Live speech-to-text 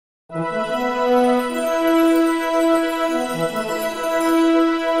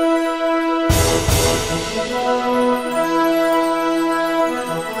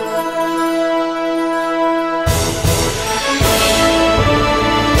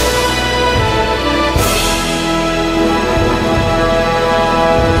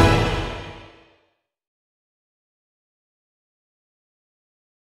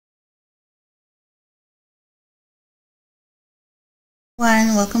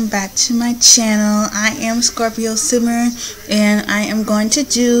Welcome back to my channel. I am scorpiosimmer, and I am going to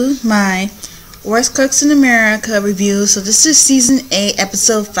do my Worst Cooks in America review. So this is season 8,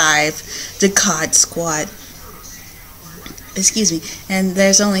 episode 5, the COD Squad. Excuse me. And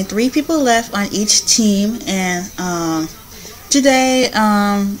there's only 3 people left on each team, and today,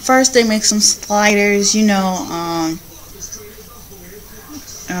 first they make some sliders, you know.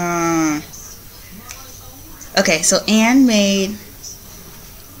 Okay, so Anne made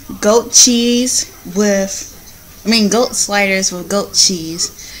goat sliders with goat cheese,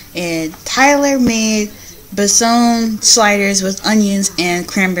 and Tyler made Basone sliders with onions and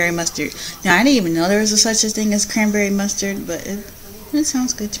cranberry mustard. Now, I didn't even know there was such a thing as cranberry mustard, but it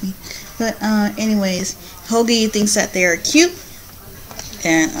sounds good to me. But anyways, Hoagie thinks that they are cute,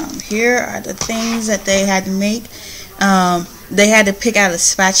 and here are the things that they had to make. They had to pick out a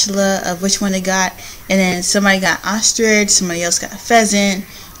spatula of which one they got, and then somebody got ostrich, somebody else got pheasant,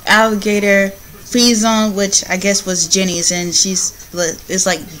 alligator, frison, which I guess was Jenny's, and it's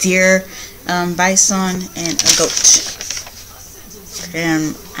like deer, bison, and a goat.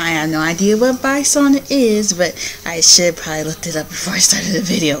 And I have no idea what bison is, but I should probably looked it up before I started the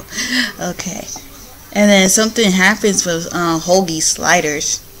video. Okay, and then something happens with Hoagie's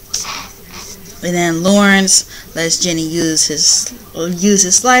sliders, and then Lawrence lets Jenny use his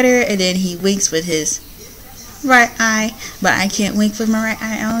slider, and then he winks with his right eye, but I can't wink with my right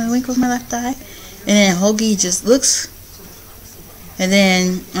eye. I only wink with my left eye. And then Hoagie just looks, and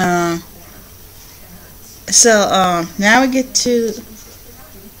then now we get to,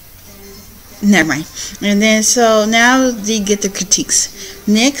 never mind. And then so now they get the critiques.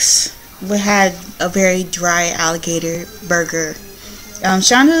 Nick's had a very dry alligator burger.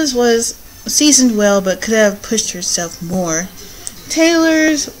 Shonda's was seasoned well, but could have pushed herself more.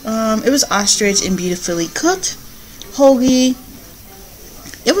 Taylor's, it was ostrich and beautifully cooked. Hoagie,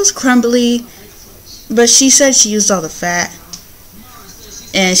 it was crumbly, but she said she used all the fat,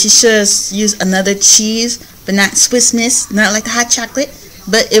 and she should have used another cheese, but not Swiss Miss, not like the hot chocolate,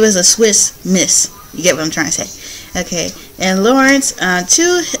 but it was a Swiss Miss. You get what I'm trying to say? Okay. And Lawrence,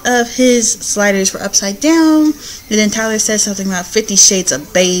 2 of his sliders were upside down, and then Tyler said something about 50 Shades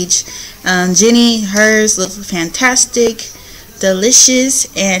of Beige. Jenny, hers looked fantastic, delicious,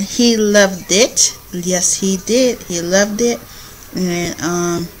 and he loved it. Yes, he did. He loved it.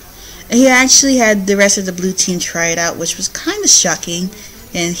 And he actually had the rest of the blue team try it out, which was kind of shocking.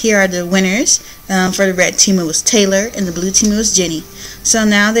 And here are the winners. For the red team, it was Taylor, and the blue team, it was Jenny. So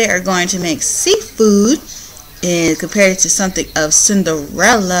now they are going to make seafood and compare it to something of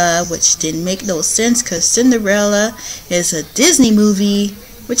Cinderella, which didn't make no sense because Cinderella is a Disney movie,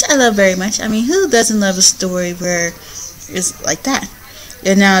 which I love very much. I mean, who doesn't love a story where it's like that?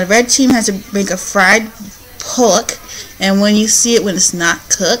 And now the red team has to make a fried pork, and when you see it when it's not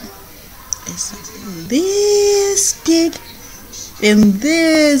cooked, it's this big and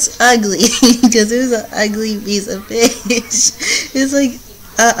this ugly because it was an ugly piece of fish. It's like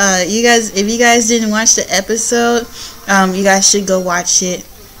you guys, if you guys didn't watch the episode, you guys should go watch it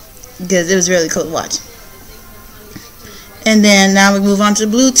because it was really cool to watch. And then now we move on to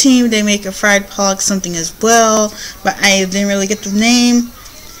the blue team. They make a fried pork something as well, but I didn't really get the name.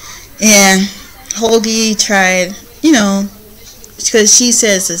 And Hoagie tried, you know, because she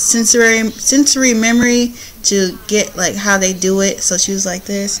says a sensory memory to get like how they do it. So she was like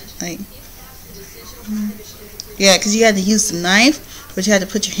this, like, yeah, because you had to use the knife, but you had to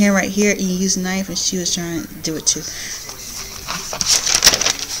put your hand right here and you use the knife, and she was trying to do it too.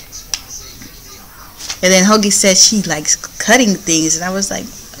 And then Hoagie said she likes cutting things, and I was like,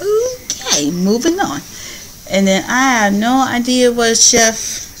 okay, moving on. And then I have no idea what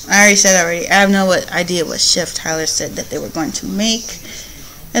Chef, I already said already, I have no idea what Chef Tyler said that they were going to make.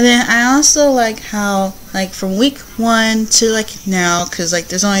 And then I also like how, like, from week 1 to like now, because like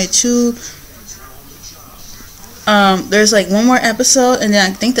there's only 2, there's like 1 more episode, and then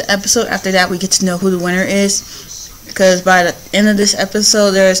I think the episode after that we get to know who the winner is. Because by the end of this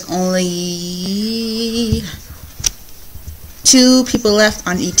episode, there's only 2 people left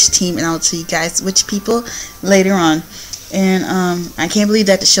on each team, and I'll tell you guys which people later on. And I can't believe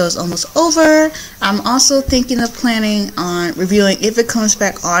that the show is almost over. I'm also thinking of planning on reviewing, if it comes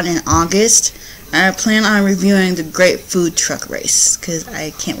back on in August, I plan on reviewing the Great Food Truck Race, because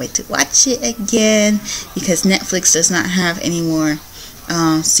I can't wait to watch it again, because Netflix does not have any more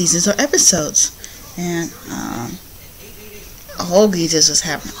seasons or episodes. And Hoagie just was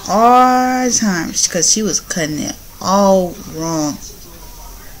having a hard time because she was cutting it all wrong.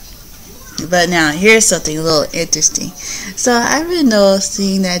 But now here's something a little interesting. So I've been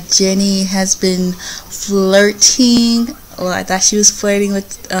noticing that Jenny has been flirting. Well, I thought she was flirting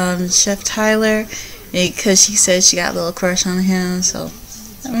with Chef Tyler because she said she got a little crush on him. So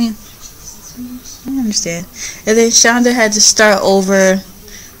I mean, I understand. And then Shonda had to start over,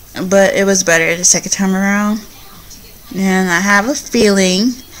 but it was better the second time around. And I have a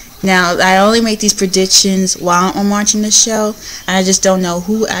feeling. Now, I only make these predictions while I'm watching the show. I just don't know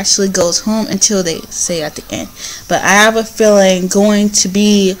who actually goes home until they say at the end. But I have a feeling going to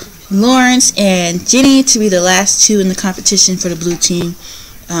be Lawrence and Jenny to be the last two in the competition for the blue team.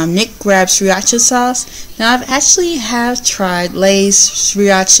 Nick grabs sriracha sauce. Now, I've actually tried Lay's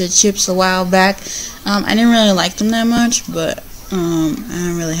sriracha chips a while back. I didn't really like them that much, but I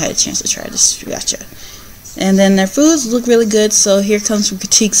haven't really had a chance to try this sriracha. And then their foods look really good, so here comes some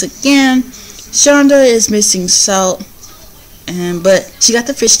critiques again. Shonda is missing salt, but she got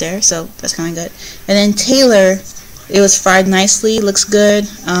the fish there, so that's kind of good. And then Taylor, it was fried nicely, looks good.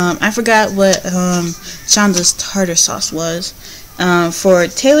 I forgot what Shonda's tartar sauce was. For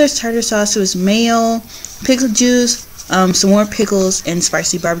Taylor's tartar sauce, it was mayo, pickle juice, some more pickles, and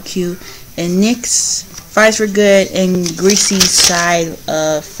spicy barbecue. And Nick's fries were good and greasy side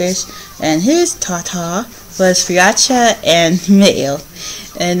of fish. And his tartar was sriracha and mayo.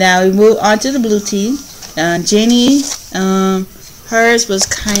 And now we move on to the blue team. Jenny, hers was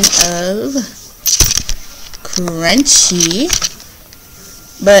kind of crunchy,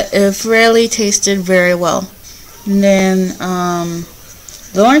 but it really tasted very well. And then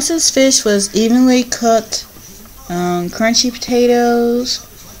Lawrence's fish was evenly cooked, crunchy potatoes,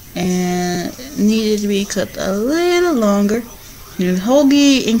 and needed to be cooked a little longer. And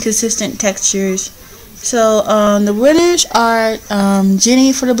Hoagie, inconsistent textures. So the winners are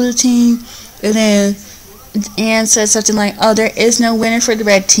Jenny for the blue team, and then Anne said something like, "Oh, there is no winner for the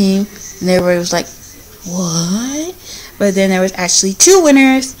red team," and everybody was like, "What?" But then there was actually two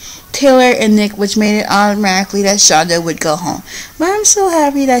winners, Taylor and Nick, which made it automatically that Shonda would go home. But I'm so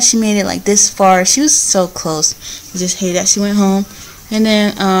happy that she made it like this far. She was so close. I just hate that she went home. And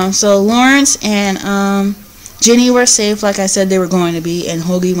then so Lawrence and Jenny were safe, like I said they were going to be, and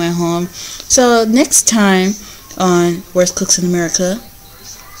Hoagie went home. So next time on Worst Cooks in America,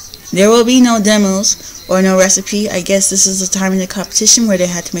 there will be no demos or no recipe. I guess this is the time in the competition where they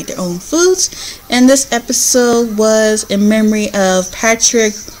had to make their own foods. And this episode was in memory of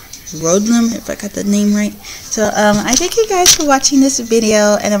Patrick Rodlam, if I got the name right. So I thank you guys for watching this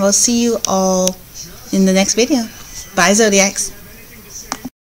video, and I will see you all in the next video. Bye, Zodiacs.